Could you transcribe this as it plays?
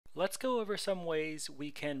Let's go over some ways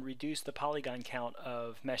we can reduce the polygon count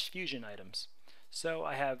of MeshFusion items. So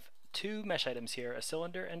I have two mesh items here, a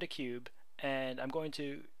cylinder and a cube, and I'm going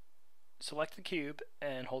to select the cube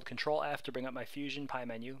and hold Control F to bring up my Fusion pie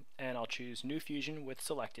menu, and I'll choose New Fusion with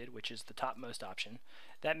Selected, which is the topmost option.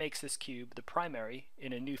 That makes this cube the primary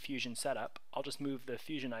in a new Fusion setup. I'll just move the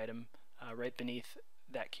Fusion item right beneath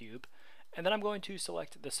that cube, and then I'm going to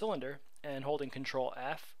select the cylinder and holding Control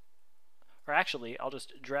F, or actually I'll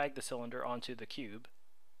just drag the cylinder onto the cube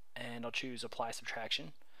and I'll choose Apply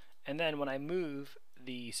Subtraction, and then when I move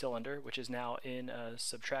the cylinder, which is now in a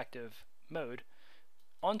subtractive mode,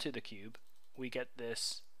 onto the cube, we get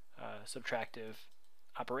this subtractive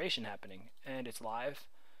operation happening, and it's live,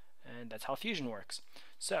 and that's how Fusion works.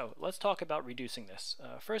 So let's talk about reducing this.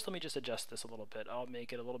 First, let me just adjust this a little bit. I'll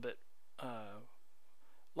make it a little bit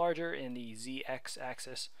larger in the ZX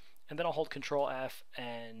axis, and then I'll hold Control F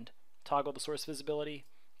and toggle the source visibility,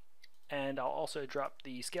 and I'll also drop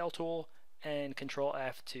the scale tool and Control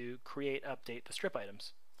F to create update the strip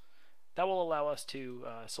items. That will allow us to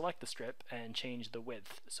select the strip and change the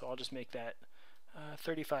width. So I'll just make that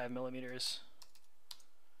 35 millimeters.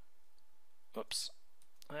 Oops,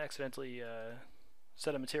 I accidentally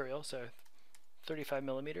set a material, so 35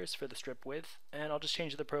 millimeters for the strip width, and I'll just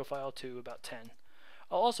change the profile to about 10.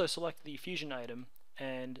 I'll also select the Fusion item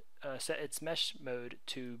and set its mesh mode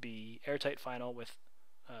to be airtight final with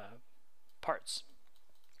parts.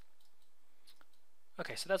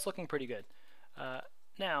 Okay, so that's looking pretty good.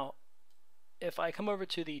 Now, if I come over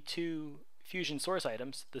to the two Fusion source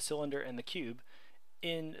items, the cylinder and the cube,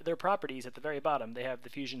 in their properties at the very bottom they have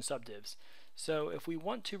the Fusion subdivs. So if we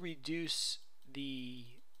want to reduce the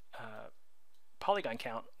polygon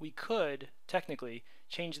count, we could technically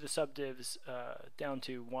change the subdivs down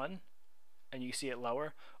to 1, and you see it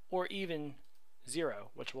lower, or even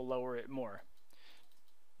 0, which will lower it more.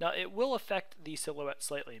 Now it will affect the silhouette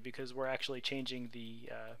slightly because we're actually changing the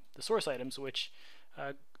source items, which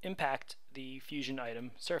impact the Fusion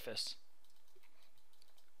item surface.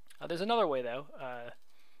 There's another way though.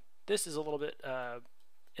 This is a little bit,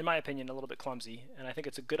 in my opinion, a little bit clumsy, and I think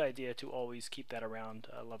it's a good idea to always keep that around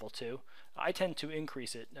level 2. I tend to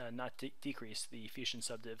increase it, not decrease the Fusion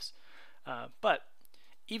subdivs. But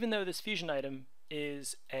even though this Fusion item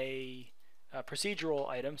is a procedural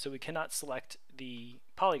item, so we cannot select the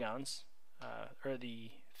polygons or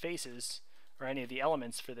the faces or any of the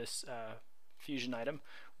elements for this Fusion item,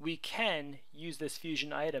 we can use this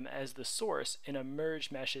Fusion item as the source in a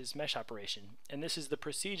merge meshes mesh operation, and this is the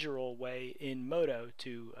procedural way in Modo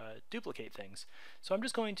to duplicate things. So I'm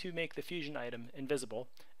just going to make the Fusion item invisible,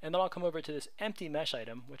 and then I'll come over to this empty mesh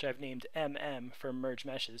item, which I've named MM for merge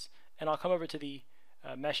meshes, and I'll come over to the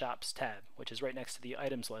MeshOps tab, which is right next to the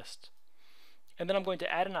items list, and then I'm going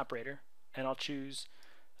to add an operator, and I'll choose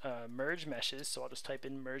merge meshes. So I'll just type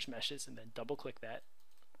in merge meshes and then double click that.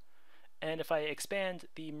 And if I expand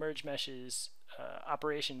the merge meshes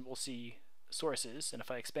operation, we'll see sources, and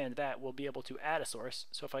if I expand that, we'll be able to add a source.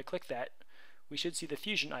 So if I click that, we should see the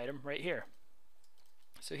Fusion item right here.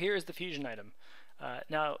 So here is the Fusion item.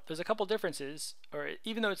 Now there's a couple differences, or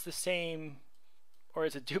even though it's the same, or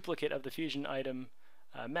it's a duplicate of the Fusion item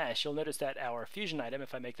mesh, you'll notice that our Fusion item,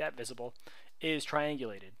 if I make that visible, is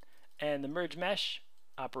triangulated, and the merge mesh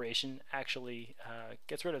operation actually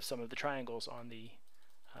gets rid of some of the triangles on the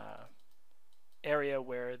area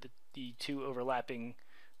where the two overlapping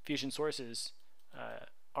Fusion sources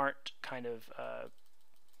aren't kind of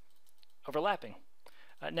overlapping.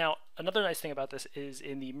 Now another nice thing about this is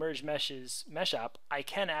in the merge meshes MeshOp, I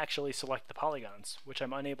can actually select the polygons, which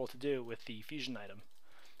I'm unable to do with the Fusion item.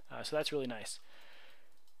 So that's really nice.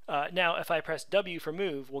 Now if I press W for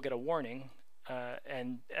move, we'll get a warning,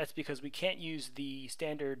 and that's because we can't use the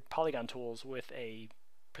standard polygon tools with a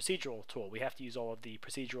procedural tool. We have to use all of the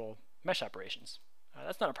procedural mesh operations.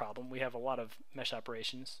 That's not a problem. We have a lot of mesh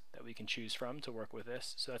operations that we can choose from to work with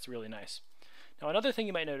this, so that's really nice. Now another thing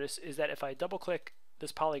you might notice is that if I double click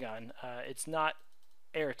this polygon, it's not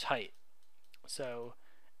airtight. So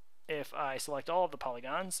if I select all of the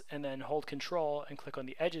polygons and then hold Control and click on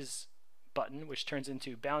the edges button, which turns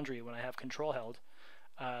into boundary when I have Control held,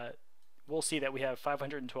 we'll see that we have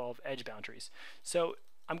 512 edge boundaries. So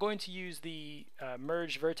I'm going to use the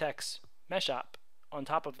merge vertex MeshOp on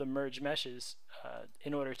top of the merge meshes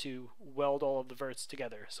in order to weld all of the verts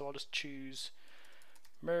together. So I'll just choose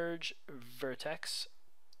merge vertex,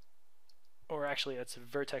 or actually that's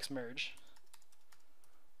vertex merge.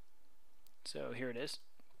 So here it is.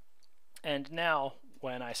 And now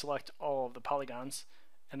when I select all of the polygons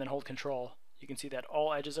and then hold Control, you can see that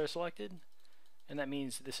all edges are selected, and that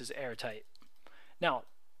means this is airtight. Now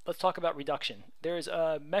let's talk about reduction. There's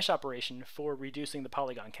a mesh operation for reducing the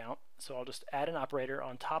polygon count. So I'll just add an operator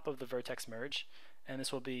on top of the vertex merge, and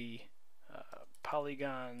this will be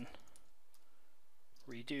Polygon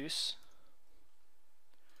Reduce.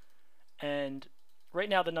 And right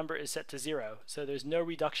now the number is set to 0, so there's no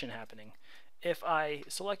reduction happening. If I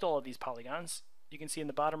select all of these polygons, you can see in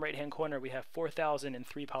the bottom right hand corner we have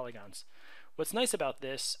 4,003 polygons. What's nice about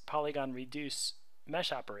this Polygon Reduce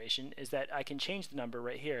mesh operation is that I can change the number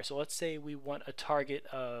right here. So let's say we want a target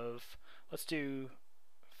of, let's do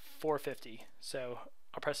 450. So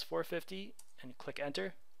I'll press 450 and click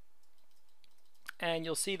enter, and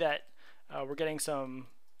you'll see that we're getting some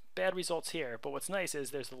bad results here, but what's nice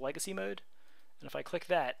is there's the legacy mode, and if I click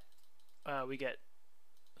that, we get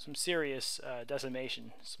some serious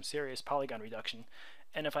decimation, some serious polygon reduction.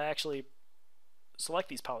 And if I actually select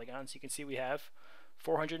these polygons, you can see we have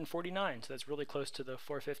 449, so that's really close to the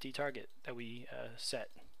 450 target that we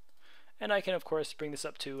set. And I can of course bring this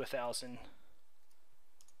up to 1,000.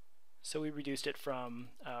 So we reduced it from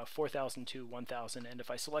 4,000 to 1,000, and if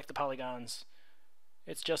I select the polygons,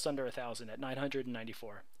 it's just under 1,000 at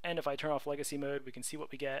 994. And if I turn off legacy mode, we can see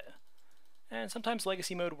what we get. And sometimes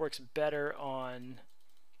legacy mode works better on,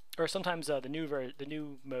 or sometimes the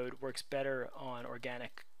new mode works better on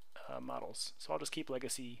organic models. So I'll just keep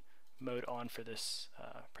legacy mode on for this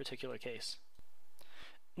particular case.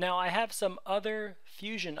 Now I have some other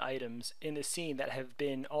fusion items in the scene that have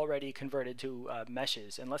been already converted to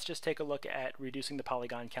meshes, and let's just take a look at reducing the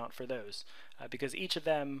polygon count for those, because each of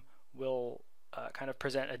them will kind of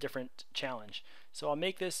present a different challenge. So I'll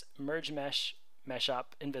make this merge mesh MeshOp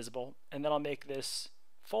invisible, and then I'll make this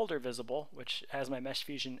folder visible, which has my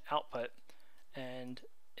MeshFusion output. And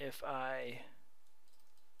if I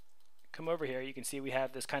come over here, you can see we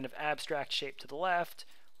have this kind of abstract shape to the left,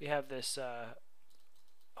 we have this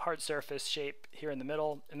hard surface shape here in the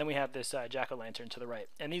middle, and then we have this jack-o'-lantern to the right.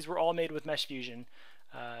 And these were all made with MeshFusion.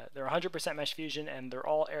 They're 100% MeshFusion, and they're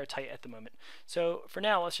all airtight at the moment. So for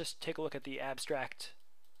now, let's just take a look at the abstract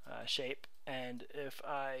shape, and if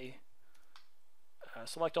I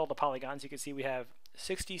select all the polygons, you can see we have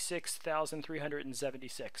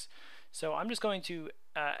 66,376. So I'm just going to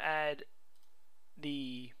add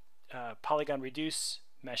the Polygon Reduce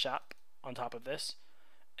MeshOp on top of this,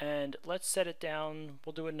 and let's set it down.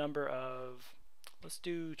 We'll do a number of, let's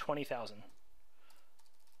do 20,000.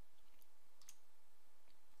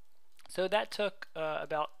 So that took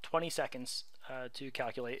about 20 seconds to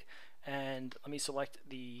calculate, and let me select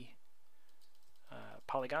the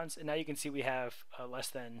polygons, and now you can see we have less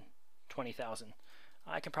than 20,000.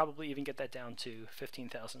 I can probably even get that down to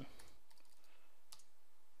 15,000.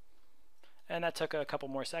 And that took a couple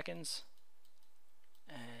more seconds,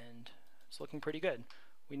 and it's looking pretty good.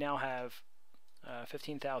 We now have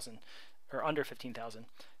 15,000, or under 15,000.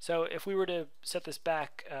 So if we were to set this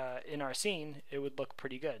back in our scene, it would look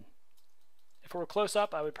pretty good. If it were close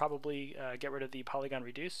up, I would probably get rid of the Polygon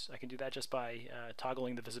Reduce. I can do that just by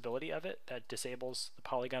toggling the visibility of it. That disables the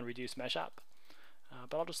Polygon Reduce MeshOp,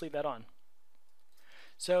 but I'll just leave that on.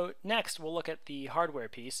 So next we'll look at the hardware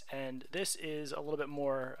piece, and this is a little bit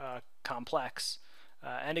more complex.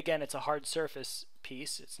 And again, it's a hard surface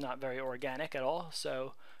piece. It's not very organic at all,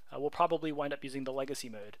 so we'll probably wind up using the legacy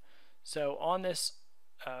mode. So on this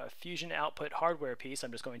Fusion output hardware piece,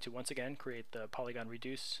 I'm just going to once again create the Polygon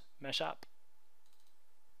Reduce MeshOp.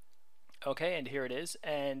 Okay, and here it is.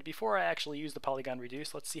 And before I actually use the Polygon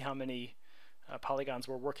Reduce, let's see how many polygons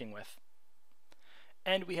we're working with.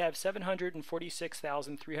 And we have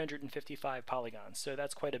 746,355 polygons, so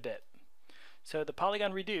that's quite a bit. So the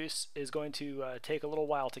Polygon Reduce is going to take a little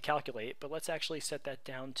while to calculate, but let's actually set that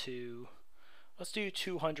down to, let's do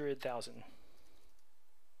 200,000.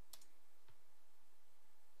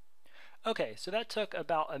 Okay, so that took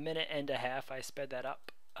about a minute and a half. I sped that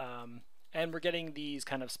up. And we're getting these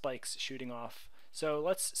kind of spikes shooting off. So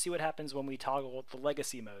let's see what happens when we toggle the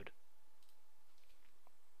legacy mode.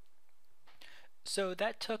 So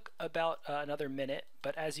that took about another minute,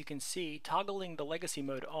 but as you can see, toggling the legacy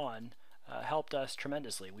mode on helped us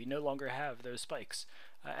tremendously. We no longer have those spikes.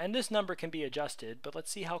 And this number can be adjusted, but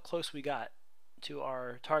let's see how close we got to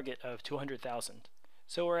our target of 200,000.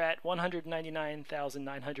 So we're at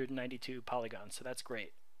 199,992 polygons, so that's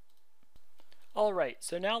great. Alright,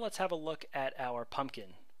 so now let's have a look at our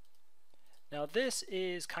pumpkin. Now this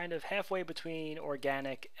is kind of halfway between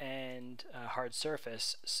organic and hard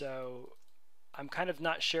surface, so I'm kind of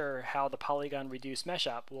not sure how the Polygon Reduce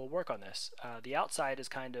MeshOp will work on this. The outside is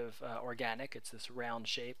kind of organic, it's this round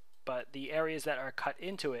shape, but the areas that are cut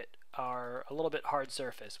into it are a little bit hard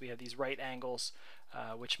surface. We have these right angles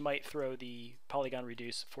which might throw the Polygon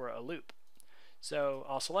Reduce for a loop. So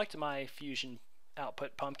I'll select my Fusion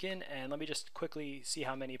output pumpkin, and let me just quickly see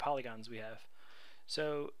how many polygons we have.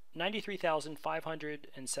 So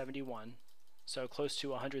 93,571, so close to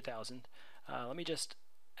 100,000. Let me just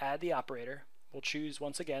add the operator. We'll choose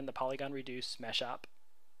once again the Polygon Reduce MeshOp.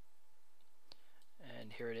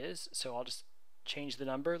 And here it is. So I'll just change the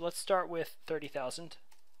number. Let's start with 30,000.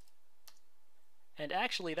 And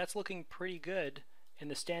actually that's looking pretty good in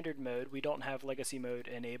the standard mode. We don't have legacy mode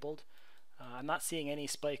enabled. I'm not seeing any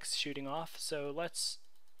spikes shooting off, so let's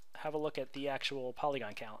have a look at the actual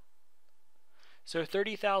polygon count. So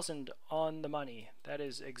 30,000 on the money. That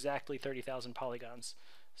is exactly 30,000 polygons.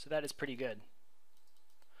 So that is pretty good.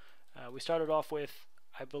 We started off with,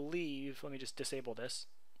 I believe, let me just disable this,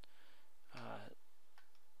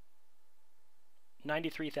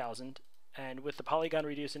 93,000, and with the Polygon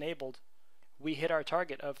Reduce enabled, we hit our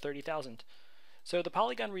target of 30,000. So the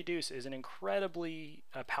Polygon Reduce is an incredibly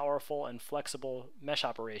powerful and flexible mesh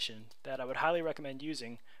operation that I would highly recommend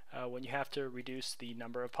using when you have to reduce the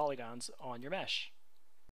number of polygons on your mesh.